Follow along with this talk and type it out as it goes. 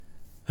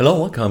Hello,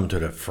 welcome to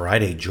the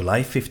Friday,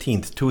 July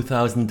 15th,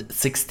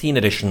 2016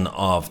 edition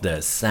of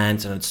the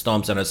SANS and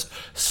Storm Center's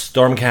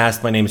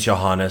StormCast. My name is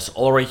Johannes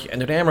Ulrich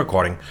and today I'm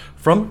recording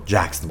from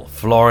Jacksonville,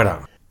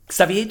 Florida.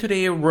 Xavier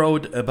today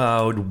wrote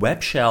about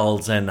web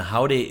shells and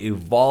how they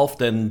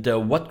evolved and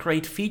what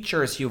great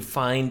features you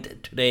find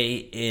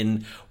today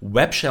in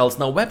web shells.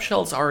 Now, web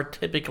shells are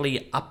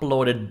typically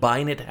uploaded by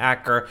an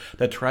attacker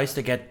that tries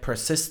to get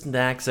persistent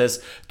access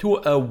to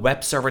a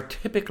web server,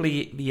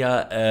 typically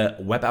via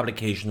a web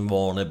application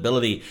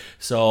vulnerability.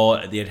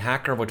 So the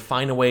attacker would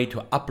find a way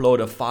to upload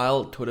a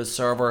file to the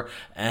server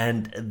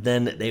and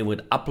then they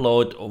would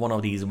upload one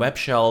of these web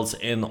shells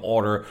in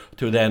order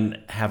to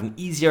then have an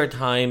easier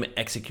time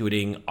executing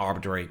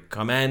arbitrary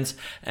commands.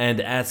 And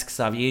as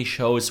Xavier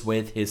shows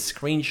with his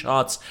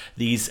screenshots,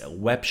 these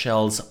web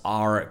shells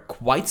are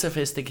quite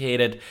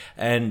sophisticated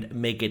and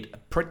make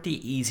it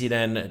pretty easy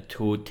then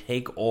to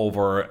take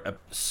over a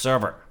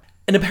server.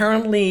 And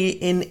apparently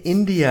in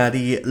India,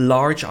 the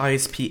large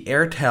ISP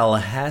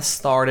Airtel has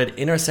started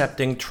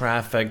intercepting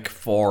traffic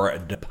for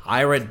the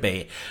Pirate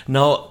Bay.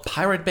 Now,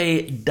 Pirate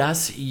Bay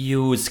does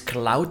use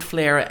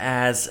Cloudflare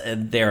as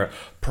their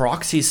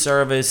proxy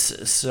service,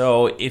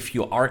 so if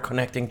you are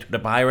connecting to the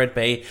Pirate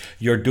Bay,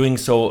 you're doing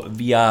so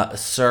via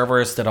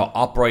servers that are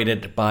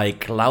operated by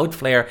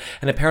Cloudflare,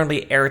 and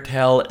apparently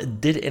Airtel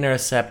did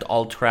intercept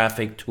all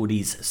traffic to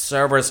these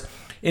servers.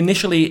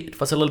 Initially, it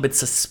was a little bit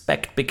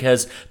suspect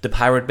because the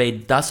Pirate Bay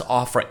does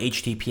offer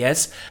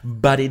HTTPS,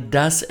 but it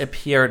does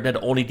appear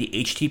that only the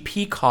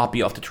HTTP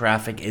copy of the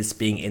traffic is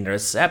being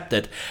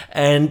intercepted.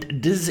 And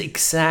this is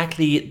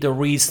exactly the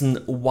reason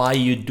why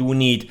you do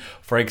need,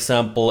 for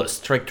example,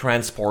 strict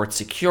transport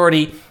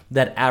security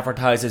that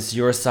advertises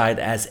your site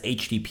as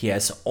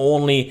HTTPS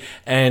only.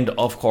 And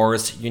of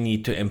course, you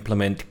need to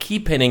implement key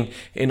pinning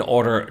in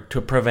order to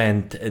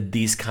prevent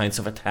these kinds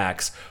of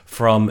attacks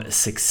from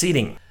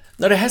succeeding.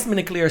 Now, there hasn't been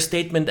a clear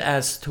statement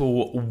as to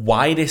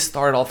why they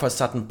started all of a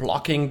sudden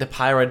blocking the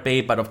Pirate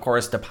Bay, but of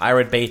course the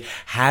Pirate Bay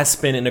has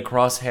been in the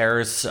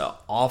crosshairs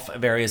of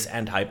various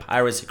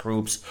anti-piracy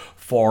groups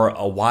for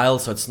a while,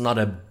 so it's not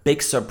a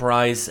big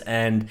surprise.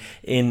 And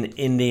in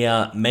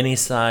India, many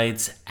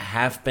sites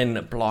have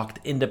been blocked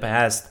in the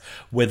past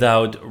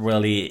without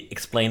really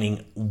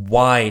explaining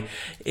why.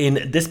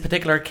 In this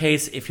particular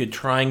case, if you're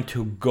trying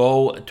to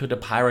go to the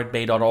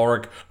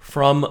piratebay.org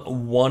from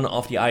one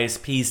of the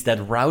ISPs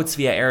that routes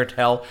via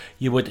Airtel,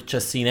 you would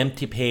just see an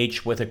empty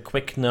page with a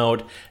quick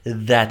note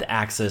that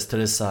access to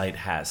the site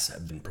has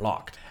been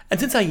blocked. And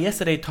since I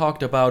yesterday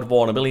talked about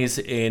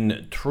vulnerabilities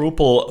in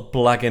Drupal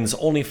plugins,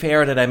 only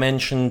fair that I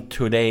mentioned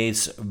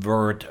today's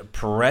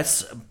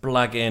WordPress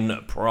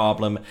plugin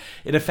problem.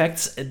 It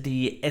affects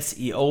the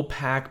SEO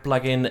pack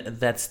plugin,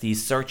 that's the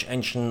search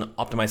engine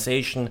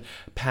optimization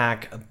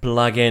pack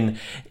plugin.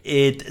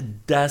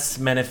 It does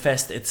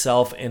manifest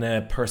itself in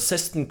a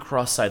persistent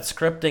cross-site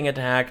scripting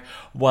attack.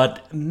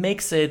 What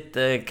makes it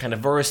kind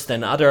of worse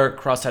than other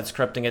cross-site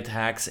scripting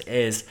attacks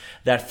is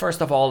that,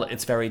 first of all,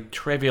 it's very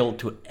trivial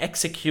to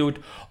execute.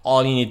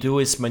 All you need to do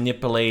is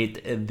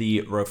manipulate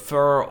the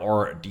refer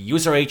or the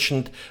user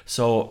agent.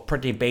 So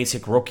pretty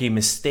basic rookie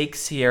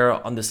mistakes here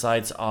on the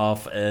sides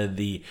of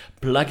the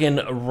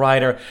plugin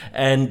writer.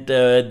 And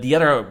the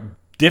other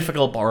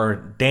difficult or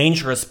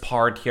dangerous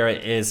part here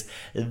is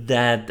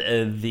that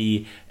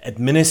the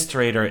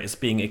administrator is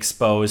being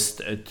exposed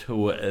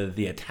to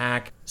the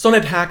attack. So an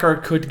attacker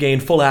could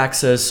gain full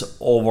access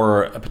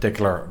over a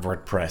particular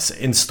WordPress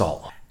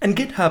install. And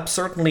GitHub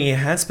certainly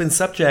has been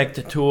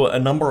subject to a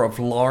number of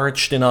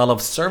large denial of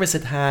service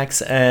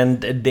attacks, and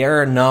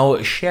they're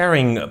now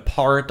sharing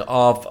part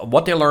of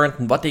what they learned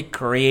and what they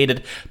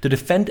created to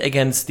defend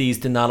against these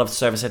denial of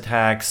service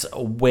attacks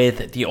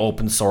with the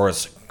open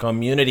source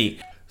community.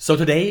 So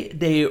today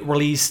they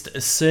released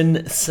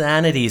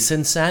SynSanity.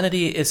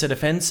 SynSanity is a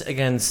defense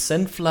against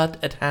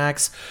SynFlood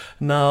attacks.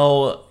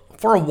 Now,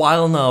 for a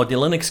while now, the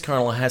Linux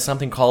kernel has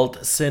something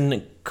called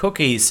Syn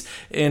cookies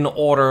in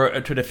order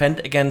to defend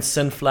against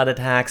SynFlood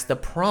attacks. The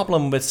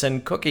problem with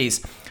Syn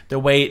cookies, the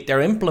way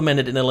they're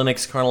implemented in the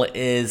Linux kernel,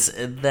 is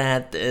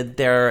that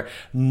they're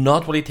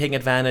not really taking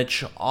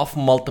advantage of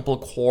multiple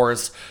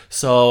cores,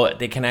 so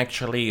they can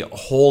actually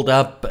hold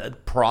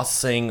up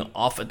processing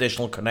of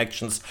additional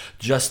connections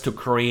just to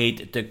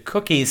create the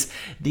cookies.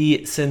 The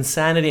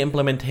SynSanity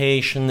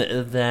implementation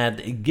that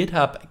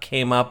GitHub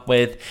came up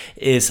with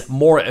is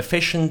more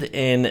efficient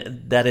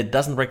in that it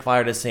doesn't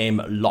require the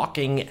same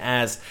locking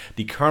as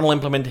the kernel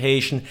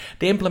implementation.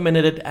 They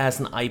implemented it as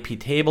an IP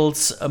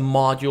tables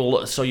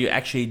module, so you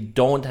actually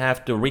don't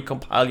have to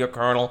recompile your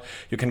kernel.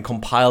 You can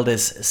compile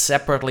this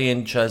separately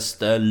and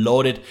just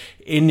load it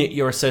in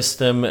your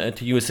system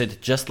to use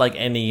it just like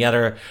any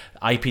other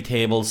IP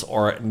tables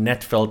or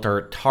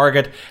NetFilter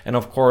target. And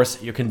of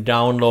course, you can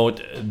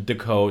download the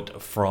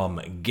code from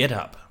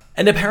GitHub.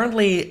 And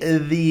apparently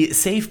the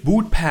Safe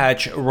Boot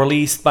patch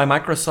released by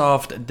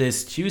Microsoft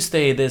this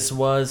Tuesday, this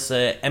was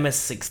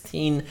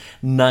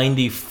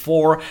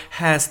MS1694,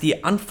 has the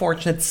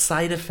unfortunate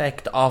side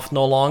effect of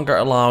no longer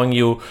allowing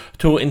you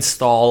to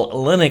install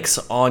Linux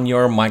on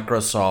your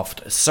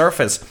Microsoft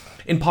Surface.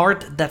 In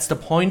part, that's the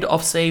point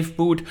of Safe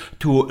Boot,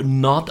 to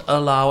not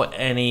allow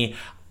any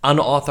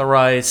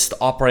unauthorized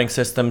operating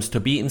systems to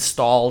be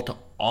installed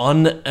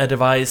on a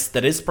device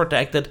that is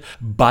protected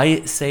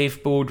by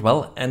Safe Boot.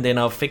 Well, and they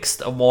now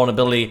fixed a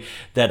vulnerability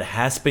that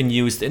has been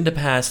used in the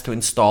past to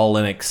install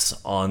Linux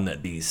on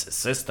these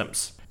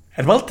systems.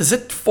 And well, that's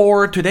it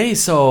for today.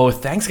 So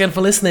thanks again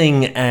for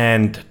listening,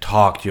 and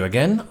talk to you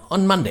again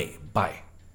on Monday. Bye.